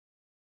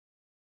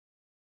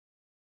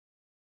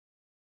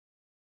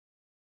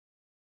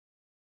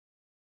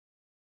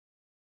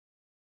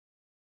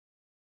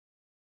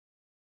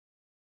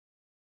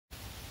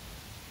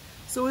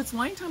So it's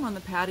wine time on the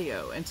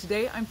patio, and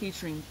today I'm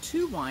featuring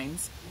two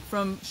wines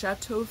from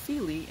Chateau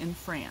Feely in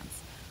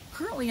France.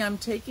 Currently I'm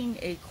taking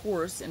a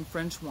course in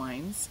French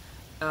wines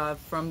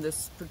from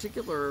this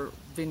particular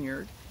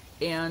vineyard,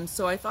 and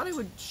so I thought I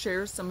would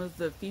share some of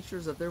the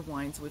features of their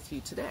wines with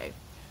you today.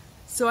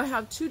 So I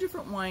have two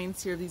different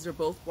wines here. These are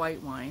both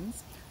white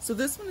wines. So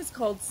this one is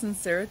called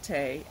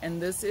Sincerite,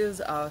 and this is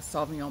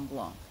Sauvignon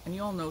Blanc. And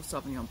you all know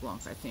Sauvignon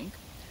Blanc, I think.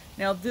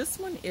 Now this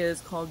one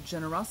is called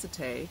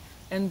Generosite,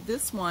 and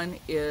this one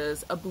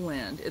is a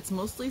blend. It's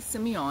mostly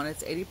Semillon.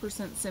 It's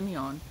 80%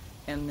 Semillon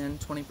and then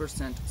 20%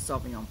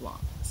 Sauvignon Blanc.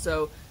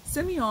 So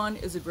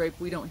Semillon is a grape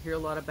we don't hear a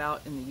lot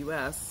about in the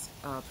US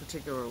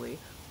particularly,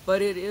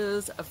 but it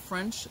is a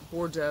French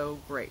Bordeaux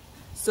grape.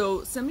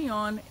 So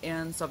Semillon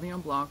and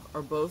Sauvignon Blanc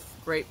are both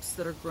grapes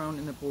that are grown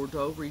in the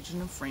Bordeaux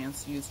region of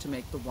France, used to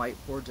make the white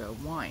Bordeaux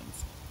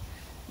wines.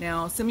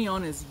 Now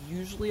Semillon is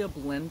usually a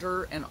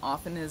blender and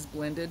often is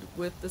blended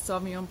with the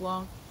Sauvignon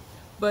Blanc,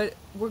 but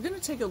we're going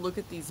to take a look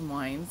at these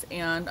wines,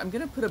 and I'm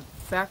going to put a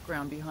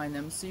background behind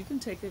them so you can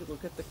take a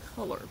look at the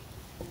color.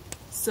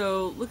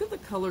 So look at the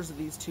colors of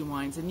these two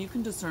wines and you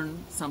can discern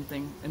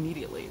something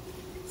immediately.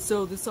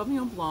 So the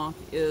Sauvignon Blanc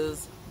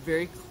is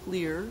very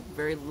clear,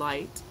 very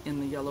light in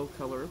the yellow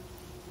color,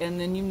 and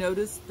then you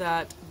notice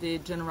that the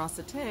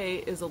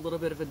Generosite is a little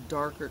bit of a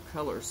darker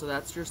color, so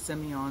that's your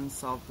Semillon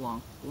Sauv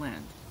Blanc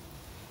blend.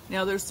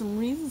 Now there's some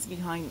reasons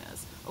behind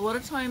this. A lot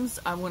of times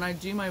when I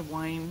do my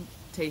wine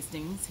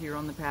tastings here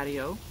on the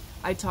patio,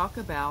 I talk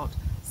about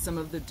some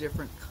of the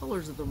different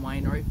colors of the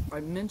wine, or I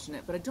mention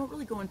it, but I don't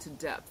really go into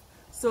depth.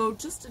 So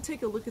just to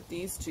take a look at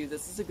these two,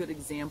 this is a good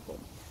example.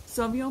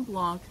 Sauvignon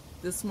Blanc,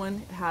 this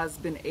one has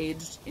been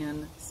aged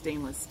in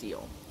stainless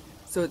steel.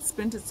 So it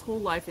spent its whole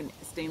life in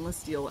stainless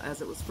steel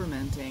as it was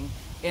fermenting,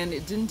 and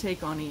it didn't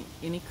take on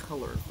any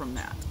color from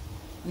that.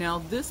 Now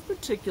this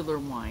particular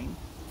wine,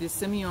 the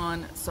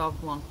Semillon Sauv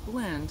Blanc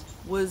blend,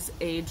 was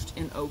aged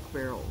in oak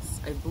barrels.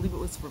 I believe it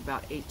was for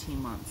about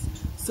 18 months.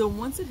 So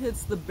once it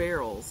hits the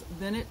barrels,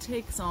 then it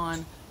takes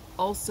on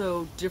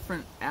also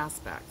different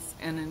aspects,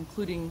 and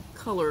including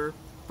color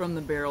from the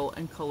barrel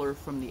and color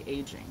from the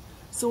aging.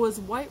 So as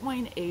white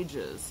wine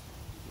ages,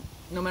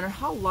 no matter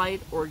how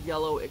light or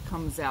yellow it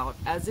comes out,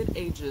 as it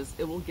ages,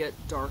 it will get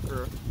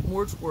darker,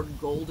 more toward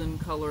golden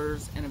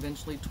colors and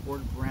eventually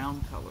toward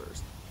brown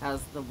colors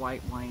as the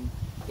white wine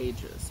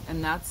ages.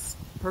 And that's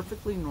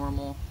perfectly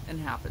normal and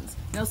happens.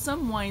 Now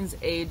some wines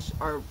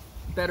are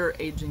better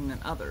aging than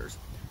others,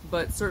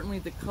 but certainly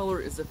the color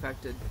is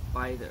affected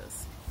by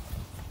this.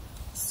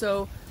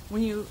 So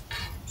when you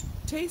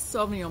taste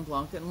Sauvignon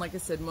Blanc, and like I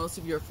said, most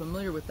of you are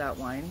familiar with that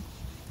wine,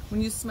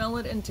 when you smell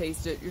it and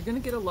taste it, you're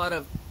going to get a lot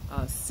of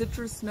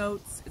citrus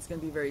notes. It's going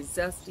to be very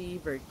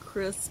zesty, very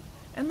crisp,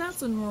 and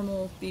that's a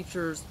normal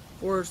features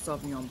for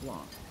Sauvignon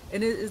Blanc.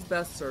 And it is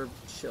best served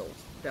chilled,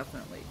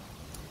 definitely.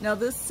 Now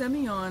this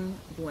Semillon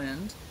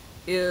blend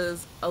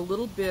is a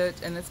little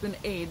bit, and it's been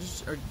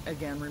aged, or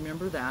again,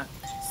 remember that.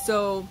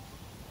 So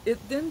it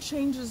then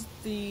changes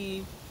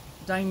the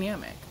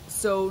dynamic.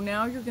 So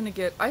now you're going to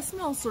get, I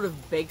smell sort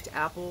of baked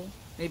apple,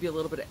 maybe a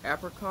little bit of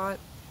apricot,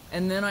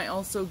 and then I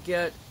also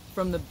get,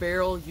 from the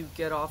barrel, you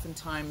get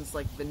oftentimes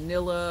like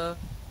vanilla.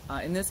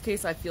 In this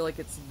case, I feel like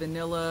it's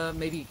vanilla,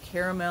 maybe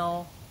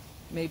caramel,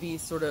 maybe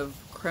sort of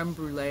creme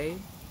brulee.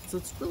 So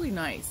it's really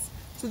nice.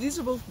 So these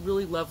are both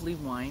really lovely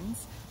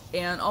wines,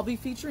 and I'll be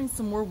featuring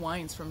some more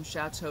wines from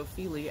Chateau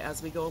Feely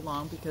as we go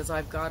along, because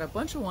I've got a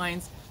bunch of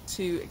wines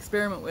to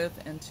experiment with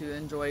and to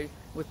enjoy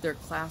with their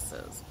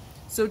classes.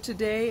 So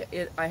today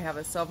I have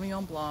a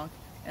Sauvignon Blanc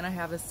and I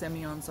have a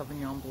Semillon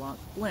Sauvignon Blanc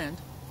blend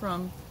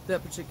from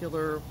that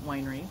particular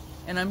winery,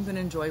 and I'm going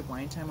to enjoy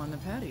wine time on the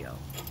patio.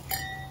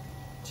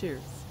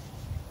 Cheers.